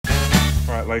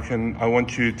All right, Laken, I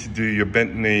want you to do your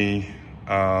bent knee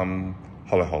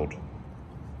hollow hold.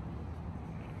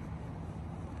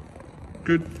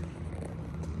 Good.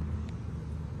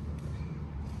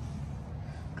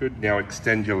 Good, now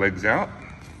extend your legs out.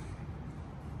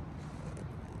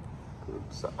 Good,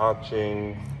 so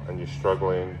arching and you're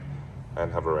struggling,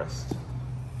 and have a rest.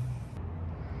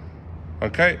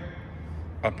 Okay,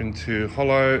 up into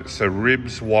hollow, so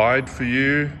ribs wide for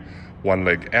you, one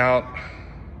leg out.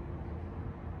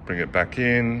 Bring it back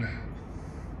in.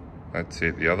 That's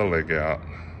it, the other leg out.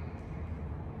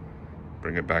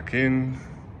 Bring it back in.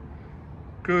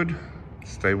 Good.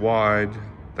 Stay wide.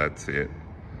 That's it.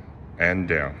 And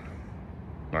down.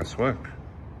 Nice work.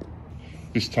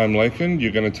 This time, Laken,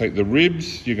 you're going to take the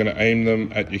ribs, you're going to aim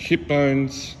them at your hip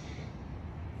bones.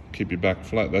 Keep your back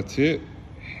flat, that's it.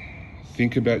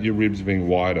 Think about your ribs being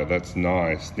wider, that's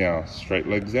nice. Now, straight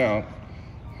legs out.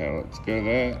 Now let's go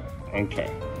there. Okay.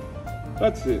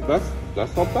 That's it,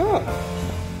 that's not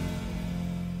bad.